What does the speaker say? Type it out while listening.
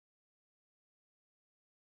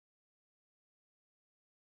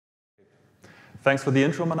Thanks for the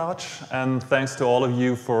intro, Manoj, and thanks to all of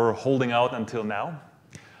you for holding out until now.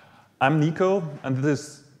 I'm Nico, and this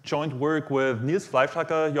is joint work with Nils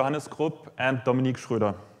Fleischacker, Johannes Krupp, and Dominique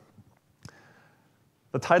Schröder.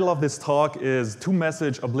 The title of this talk is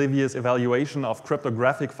Two-Message Oblivious Evaluation of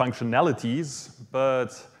Cryptographic Functionalities,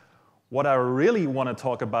 but what I really want to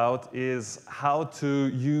talk about is how to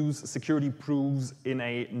use security proofs in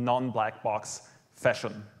a non-black box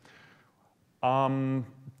fashion.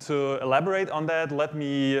 To elaborate on that, let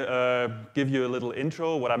me give you a little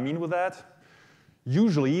intro, what I mean with that.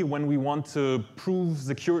 Usually, when we want to prove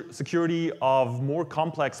security of more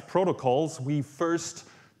complex protocols, we first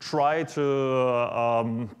try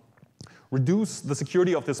to reduce the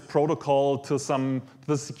security of this protocol to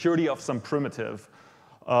the security of some primitive.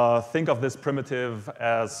 Think of this primitive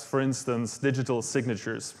as, for instance, digital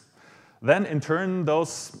signatures. Then, in turn,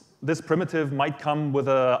 this primitive might come with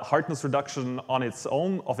a hardness reduction of its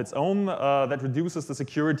own that reduces the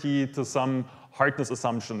security to some hardness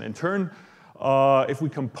assumption. In turn, if we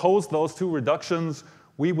compose those two reductions,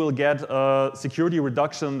 we will get a security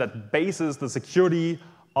reduction that bases the security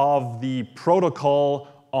of the protocol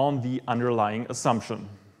on the underlying assumption.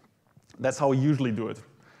 That's how we usually do it.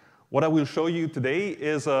 What I will show you today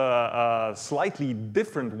is a slightly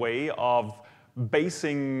different way of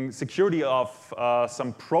basing security of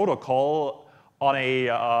some protocol on a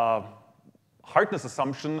hardness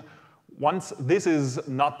assumption once this is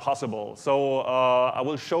not possible. So I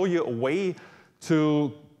will show you a way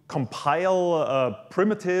to compile a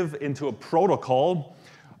primitive into a protocol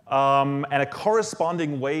and a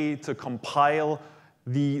corresponding way to compile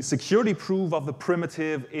the security proof of the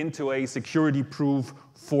primitive into a security proof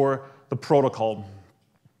for the protocol.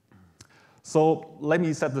 So let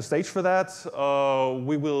me set the stage for that.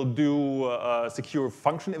 We will do a secure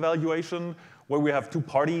function evaluation where we have two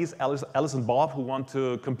parties, Alice and Bob, who want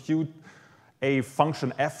to compute a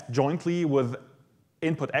function f jointly with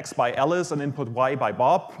input x by Alice and input y by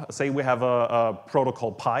Bob. Say we have a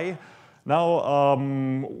protocol pi. Now,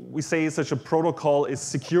 we say such a protocol is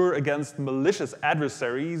secure against malicious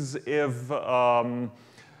adversaries if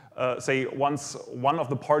say once one of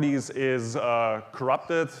the parties is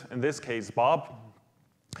corrupted, in this case Bob,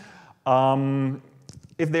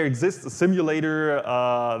 if there exists a simulator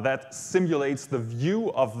that simulates the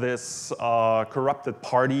view of this corrupted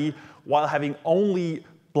party while having only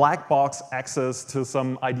black box access to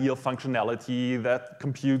some ideal functionality that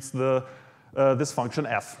computes this function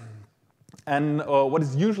f. And what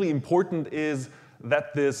is usually important is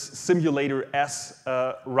that this simulator S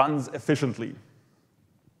runs efficiently.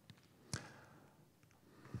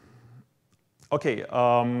 Okay,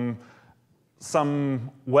 some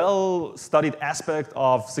well-studied aspect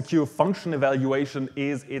of secure function evaluation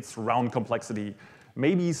is its round complexity.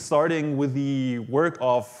 Maybe starting with the work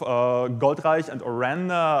of Goldreich and Oren,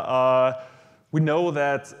 we know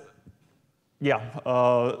that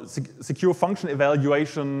secure function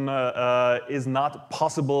evaluation is not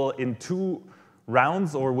possible in two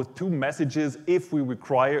rounds or with two messages if we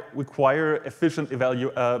require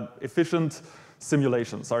efficient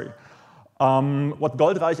simulation. What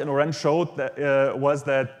Goldreich and Oren showed was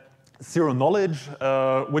that zero knowledge,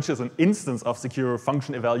 which is an instance of secure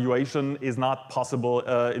function evaluation, is not possible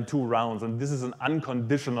in two rounds, and this is an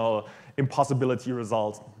unconditional impossibility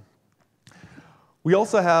result. We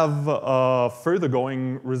also have further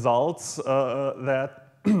going results that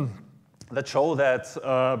show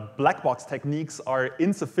that black box techniques are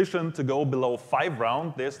insufficient to go below 5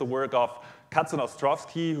 rounds. There's the work of Katz and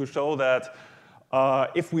Ostrovsky, who show that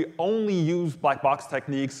if we only use black box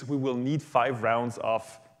techniques, we will need 5 rounds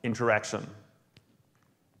of interaction.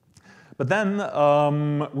 But then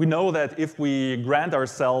we know that if we grant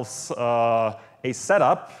ourselves a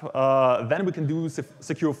setup, then we can do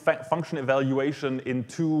secure function evaluation in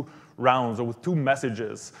 2 rounds or with 2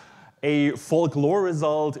 messages. A folklore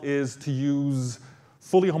result is to use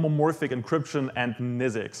fully homomorphic encryption and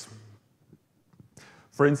NISIX.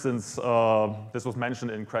 For instance, this was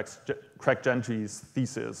mentioned in Craig Gentry's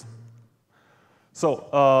thesis. So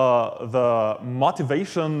the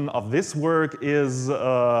motivation of this work is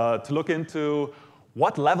to look into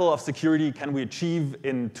what level of security can we achieve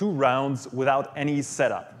in 2 rounds without any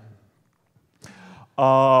setup.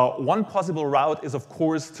 One possible route is, of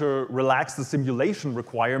course, to relax the simulation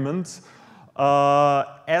requirement,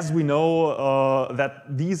 as we know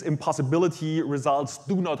that these impossibility results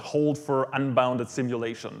do not hold for unbounded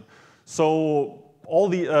simulation. So all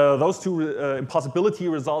those 2 impossibility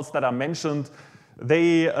results that I mentioned,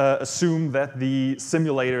 they assume that the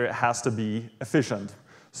simulator has to be efficient.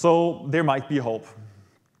 So there might be hope.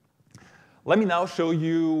 Let me now show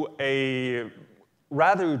you a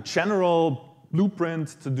rather general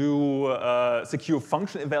blueprint to do secure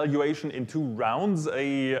function evaluation in 2 rounds,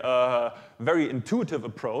 a very intuitive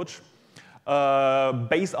approach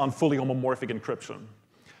based on fully homomorphic encryption.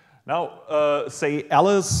 Now, say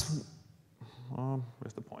Alice,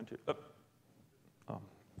 where's the point here?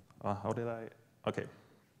 How did I? OK,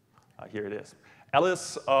 here it is.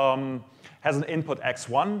 Alice has an input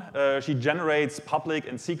x1. She generates public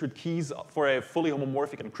and secret keys for a fully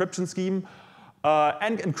homomorphic encryption scheme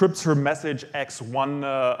and encrypts her message x1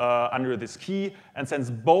 under this key and sends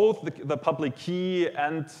both the public key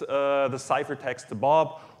and the ciphertext to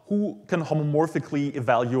Bob, who can homomorphically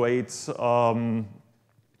evaluate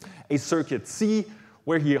a circuit C,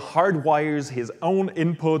 where he hardwires his own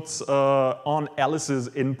inputs on Alice's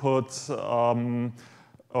input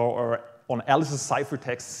or on Alice's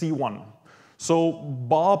ciphertext C1. So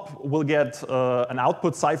Bob will get an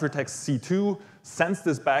output ciphertext C2, sends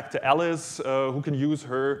this back to Alice, who can use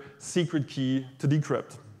her secret key to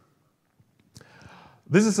decrypt.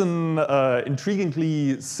 This is an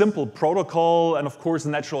intriguingly simple protocol, and of course the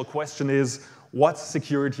natural question is, what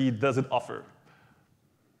security does it offer?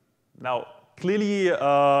 Now, clearly,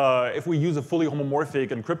 if we use a fully homomorphic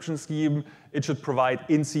encryption scheme, it should provide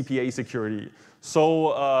in-CPA security.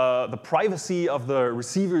 So the privacy of the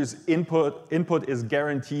receiver's input is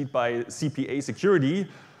guaranteed by CPA security.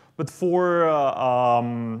 But for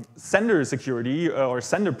sender security or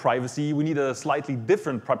sender privacy, we need a slightly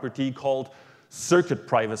different property called circuit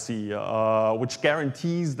privacy, which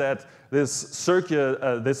guarantees that this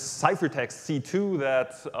ciphertext C2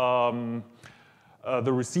 that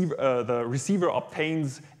the receiver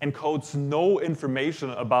obtains encodes no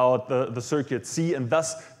information about the circuit C, and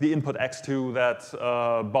thus the input x2 that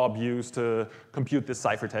Bob used to compute this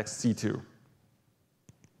ciphertext C2.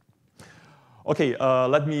 OK,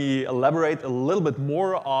 let me elaborate a little bit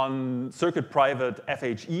more on circuit private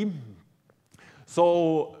FHE.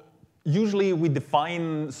 So usually we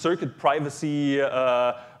define circuit privacy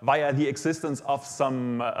via the existence of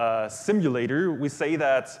some simulator. We say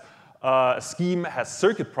that a scheme has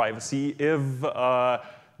circuit privacy if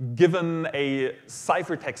given a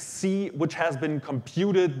ciphertext C, which has been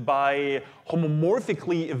computed by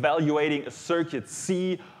homomorphically evaluating a circuit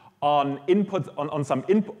C on some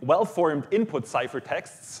well-formed input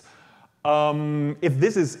ciphertexts. If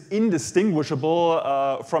this is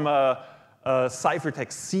indistinguishable from a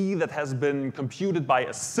ciphertext C that has been computed by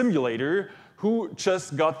a simulator who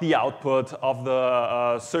just got the output of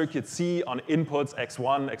the circuit C on inputs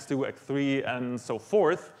x1, x2, x3, and so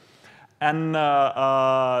forth. And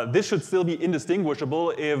this should still be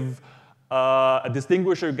indistinguishable if a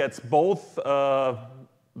distinguisher gets both the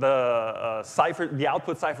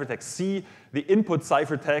output ciphertext C, the input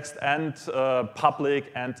ciphertext, and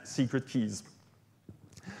public and secret keys.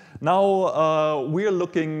 Now we're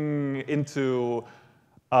looking into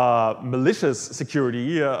malicious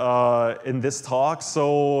security in this talk,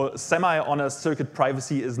 so semi-honest circuit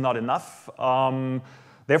privacy is not enough.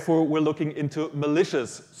 Therefore, we're looking into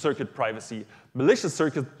malicious circuit privacy. Malicious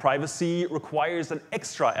circuit privacy requires an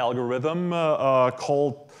extra algorithm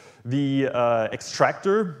called the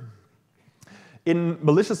extractor. In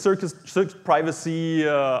malicious circuit privacy,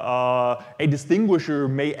 a distinguisher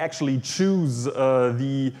may actually choose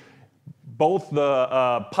both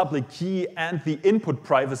the public key and the input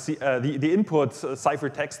privacy, the input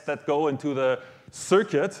ciphertext that go into the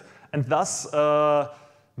circuit, and thus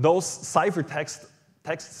those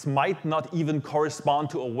ciphertexts might not even correspond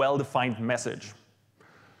to a well-defined message.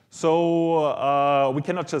 So we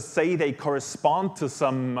cannot just say they correspond to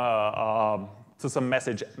some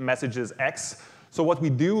messages X. So what we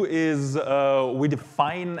do is we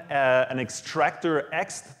define an extractor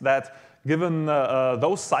X that, given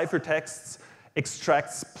those ciphertexts,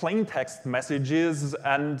 extracts plain text messages,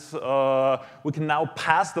 and we can now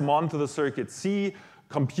pass them on to the circuit C,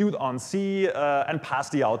 compute on C, and pass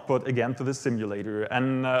the output again to the simulator.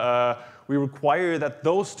 And we require that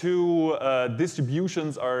those two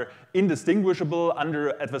distributions are indistinguishable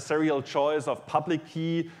under adversarial choice of public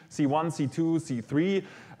key C1, C2,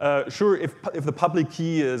 C3. Sure, if the public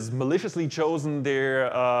key is maliciously chosen,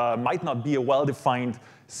 there might not be a well-defined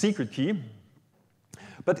secret key.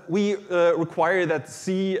 But we require that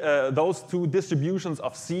those two distributions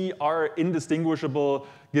of C are indistinguishable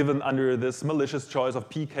given under this malicious choice of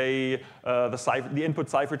PK, the input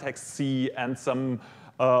ciphertext C, and some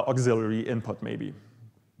auxiliary input maybe.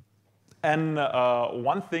 And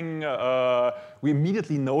one thing we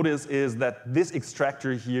immediately notice is that this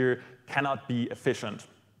extractor here cannot be efficient,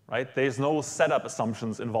 right? There's no setup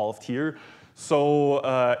assumptions involved here. So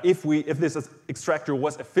if this extractor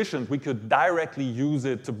was efficient, we could directly use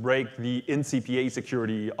it to break the in-CPA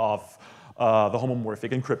security of the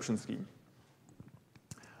homomorphic encryption scheme.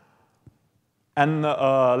 And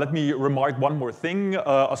let me remark one more thing.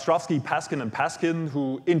 Ostrovsky, Paskin, and Paskin,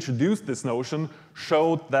 who introduced this notion,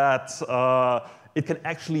 showed that it can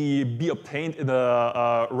actually be obtained in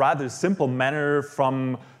a rather simple manner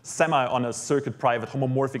from semi-honest circuit-private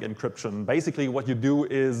homomorphic encryption. Basically, what you do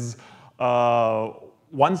is,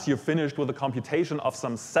 once you're finished with the computation of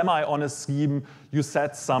some semi-honest scheme, you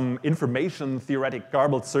set some information theoretic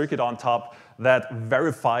garbled circuit on top that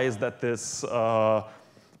verifies that this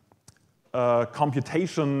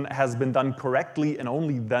computation has been done correctly, and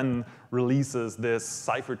only then releases this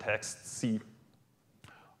ciphertext C.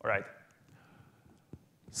 All right.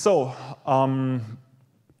 So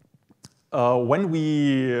when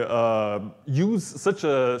we use such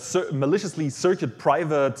a maliciously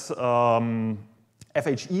circuit-private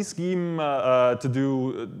FHE scheme to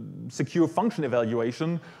do secure function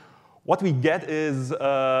evaluation, what we get is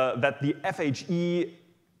that the FHE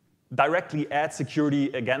directly adds security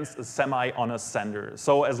against a semi-honest sender.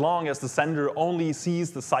 So as long as the sender only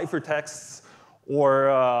sees the ciphertexts or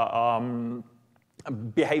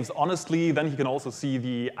behaves honestly, then he can also see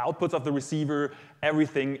the outputs of the receiver.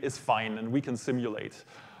 Everything is fine, and we can simulate.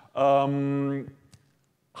 However,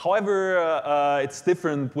 it's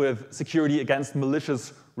different with security against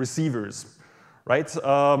malicious receivers, right?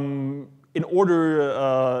 In order,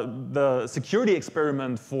 the security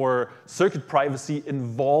experiment for circuit privacy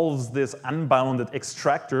involves this unbounded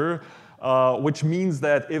extractor, which means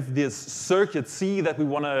that if this circuit C that we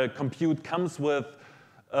want to compute comes with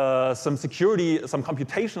some security, some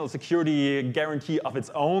computational security guarantee of its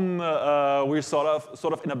own, we're sort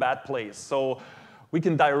of in a bad place. So we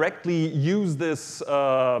can directly use this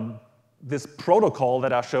this protocol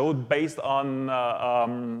that I showed based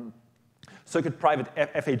on circuit private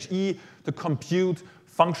FHE to compute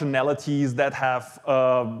functionalities that have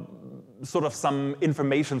sort of some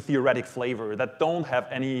information theoretic flavor, that don't have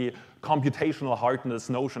any computational hardness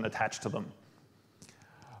notion attached to them.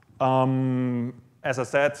 As I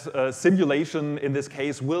said, simulation in this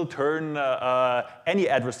case will turn any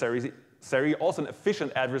adversary, also an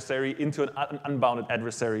efficient adversary, into an unbounded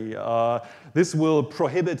adversary. This will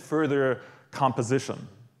prohibit further composition.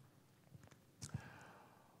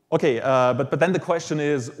 Okay, but then the question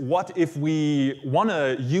is, what if we want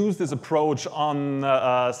to use this approach on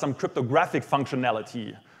some cryptographic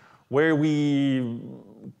functionality, where we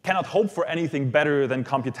cannot hope for anything better than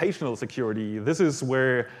computational security? This is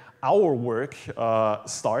where our work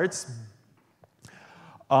starts.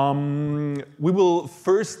 We will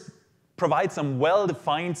first provide some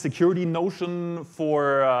well-defined security notion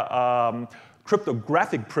for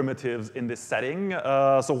cryptographic primitives in this setting.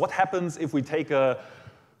 So what happens if we take a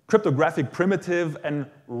cryptographic primitive and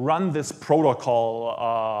run this protocol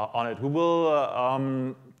on it? We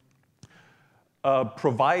will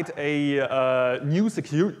provide a new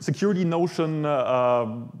security notion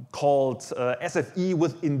called SFE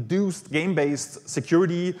with induced game-based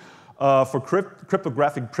security for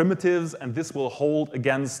cryptographic primitives, and this will hold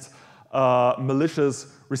against malicious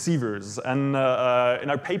receivers. And in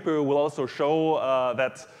our paper, we'll also show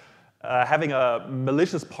that having a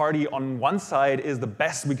malicious party on one side is the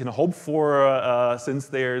best we can hope for, since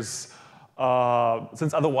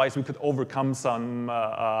otherwise we could overcome some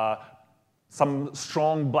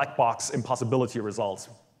strong black box impossibility results.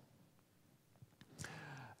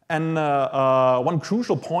 And one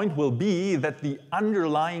crucial point will be that the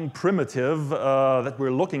underlying primitive that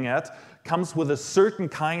we're looking at comes with a certain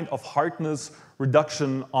kind of hardness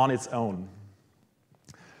reduction on its own.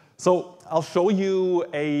 So I'll show you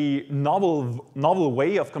a novel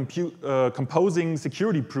way of composing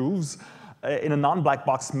security proofs in a non-black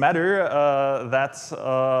box manner that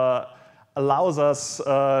allows us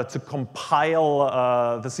to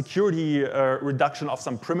compile the security reduction of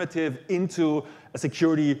some primitive into a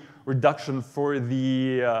security reduction for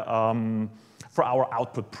our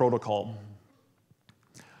output protocol.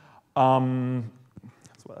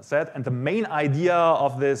 That's what I said. And the main idea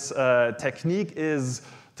of this technique is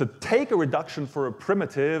to take a reduction for a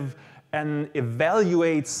primitive and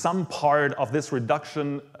evaluate some part of this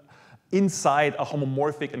reduction inside a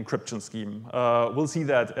homomorphic encryption scheme. We'll see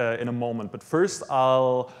that in a moment. But first,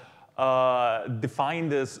 I'll define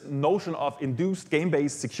this notion of induced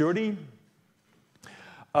game-based security.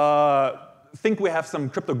 Think we have some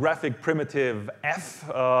cryptographic primitive F.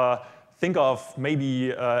 Think of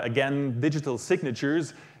maybe, again, digital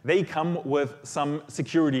signatures. They come with some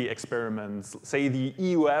security experiments, say the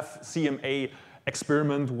EUF CMA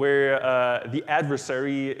experiment, where the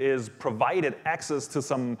adversary is provided access to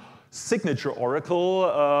some signature oracle,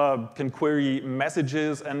 can query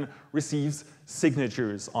messages, and receives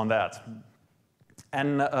signatures on that.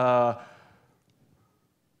 And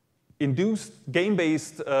induced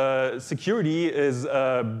game-based security is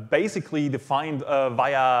basically defined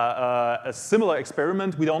via a similar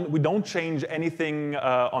experiment. We don't change anything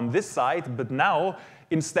on this side, but now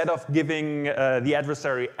instead of giving the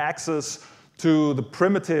adversary access to the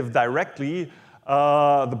primitive directly,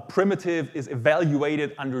 the primitive is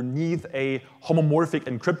evaluated underneath a homomorphic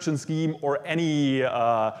encryption scheme or any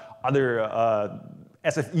other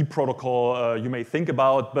SFE protocol you may think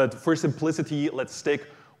about. But for simplicity, let's stick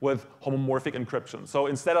with homomorphic encryption. So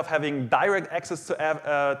instead of having direct access to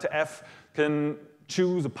F, can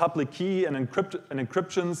choose a public key and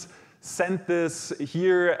encryptions, send this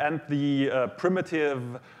here, and the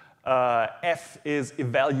primitive F is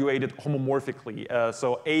evaluated homomorphically.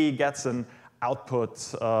 So A gets an output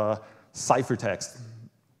ciphertext.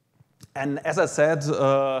 And as I said,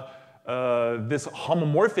 this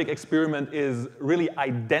homomorphic experiment is really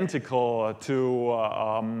identical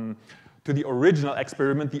to the original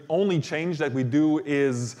experiment. The only change that we do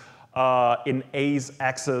is in A's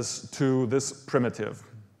access to this primitive.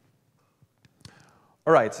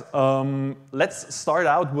 All right, let's start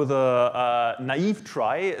out with a naive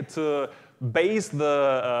try to base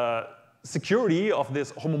the security of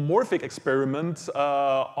this homomorphic experiment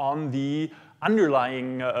on the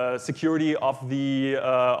underlying security of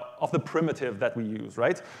the primitive that we use,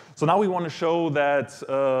 right? So now we want to show that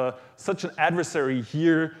such an adversary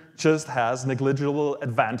here just has negligible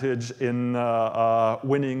advantage in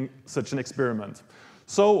winning such an experiment.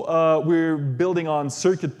 So we're building on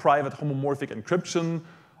circuit private homomorphic encryption.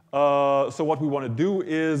 So what we want to do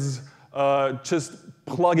is just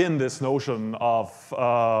plug in this notion of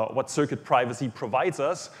what circuit privacy provides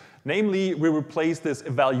us. Namely, we replace this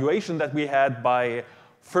evaluation that we had by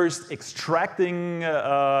first extracting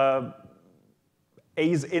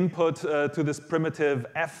A's input to this primitive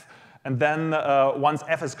F, and then once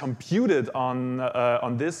F is computed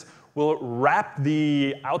on this, we'll wrap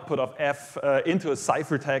the output of F into a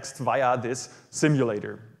ciphertext via this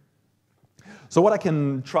simulator. So what I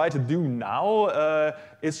can try to do now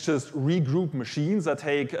is just regroup machines. I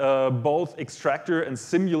take both extractor and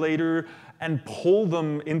simulator and pull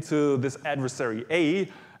them into this adversary A.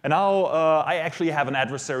 And now I actually have an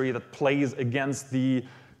adversary that plays against the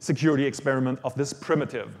security experiment of this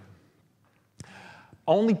primitive.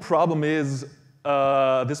 Only problem is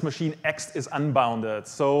this machine X is unbounded.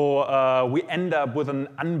 So we end up with an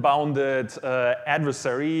unbounded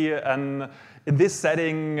adversary. And in this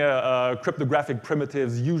setting, cryptographic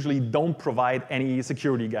primitives usually don't provide any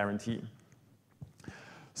security guarantee.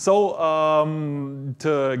 So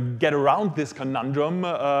to get around this conundrum,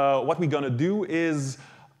 what we're going to do is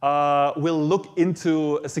we'll look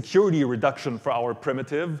into a security reduction for our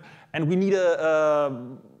primitive. And we need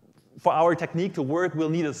for our technique to work, we'll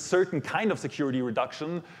need a certain kind of security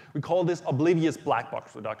reduction. We call this Oblivious black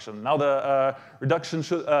box reduction. Now the reduction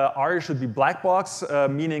R should be black box,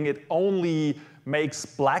 meaning it only makes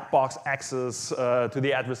black box access to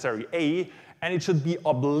the adversary A. And it should be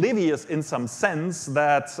oblivious in some sense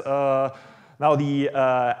that now the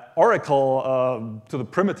oracle to the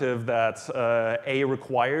primitive that A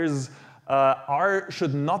requires, R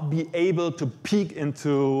should not be able to peek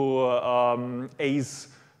into A's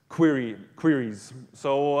queries.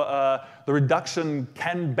 So the reduction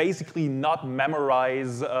can basically not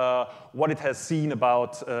memorize what it has seen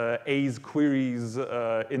about A's queries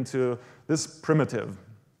into this primitive.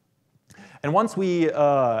 And once we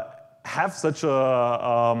have such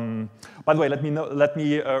a, by the way, let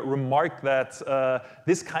me remark that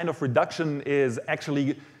this kind of reduction is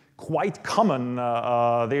actually quite common.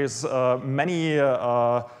 There's many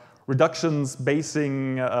reductions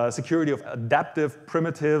basing security of adaptive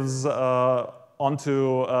primitives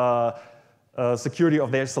onto security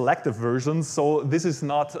of their selective versions. So this is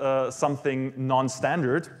not something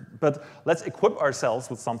non-standard, but let's equip ourselves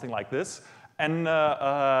with something like this and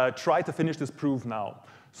try to finish this proof now.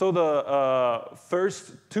 So the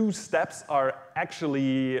first two steps are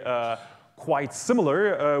actually quite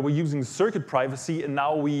similar. We're using circuit privacy, and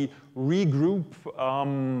now we regroup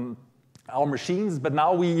our machines, but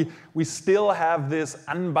now we still have this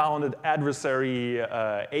unbounded adversary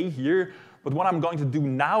A here. But what I'm going to do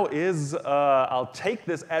now is I'll take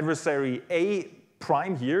this adversary A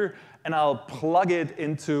prime here, and I'll plug it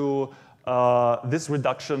into this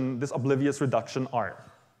reduction, this oblivious reduction R.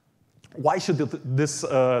 Why should this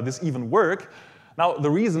even work? Now, the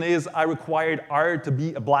reason is I required R to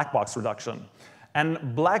be a black box reduction.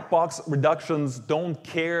 And black box reductions don't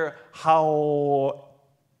care how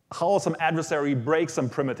how some adversary breaks some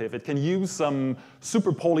primitive. It can use some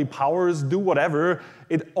super poly powers, do whatever.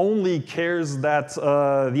 It only cares that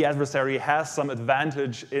the adversary has some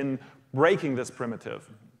advantage in breaking this primitive.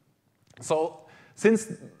 So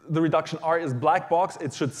since the reduction R is black box,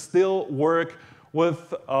 it should still work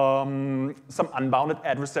with some unbounded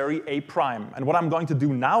adversary A prime. And what I'm going to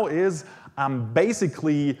do now is I'm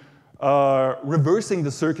basically reversing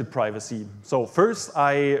the circuit privacy. So first,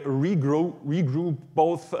 I regroup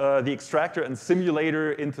both the extractor and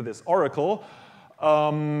simulator into this oracle,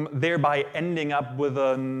 thereby ending up with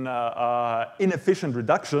an inefficient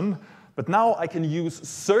reduction. But now I can use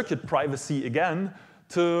circuit privacy again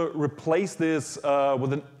to replace this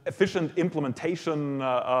with an efficient implementation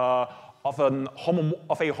of a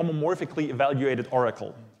homomorphically evaluated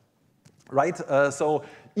oracle. Right? So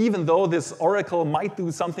even though this oracle might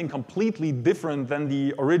do something completely different than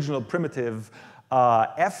the original primitive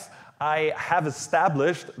f, I have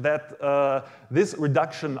established that this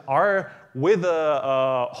reduction R with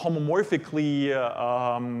a homomorphically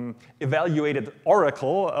evaluated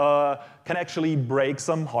oracle can actually break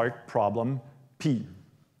some hard problem P.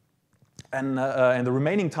 And in the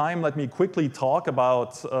remaining time, let me quickly talk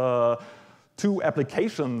about two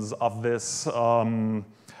applications of this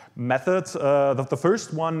method. The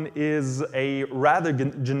first one is a rather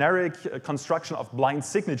generic construction of blind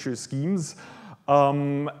signature schemes.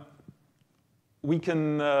 We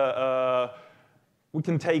can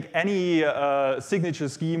take any signature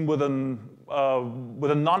scheme with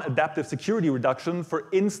a non-adaptive security reduction, for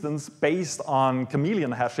instance, based on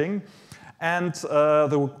chameleon hashing. And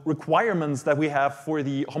the requirements that we have for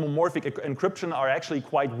the homomorphic encryption are actually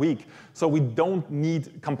quite weak. So we don't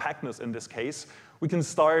need compactness in this case. We can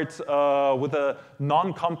start with a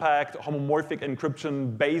non-compact homomorphic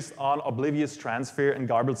encryption based on oblivious transfer and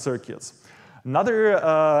garbled circuits. Another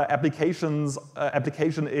application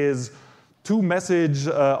is two-message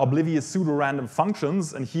oblivious pseudo-random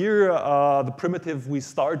functions. And here, the primitive we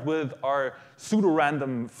start with are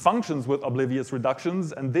pseudo-random functions with oblivious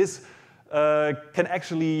reductions. And this can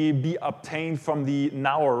actually be obtained from the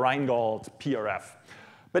Nauer-Reingold PRF.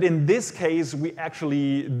 But in this case, we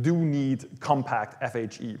actually do need compact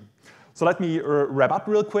FHE. So let me wrap up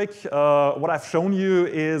real quick. What I've shown you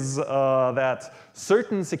is that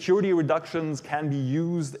certain security reductions can be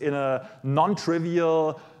used in a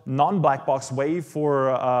non-trivial, non-black box way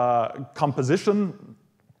for composition.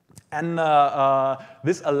 And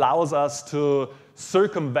this allows us to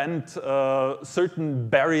circumvent certain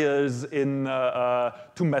barriers in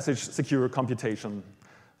two-message secure computation.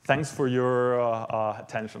 Thanks for your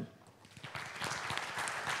attention.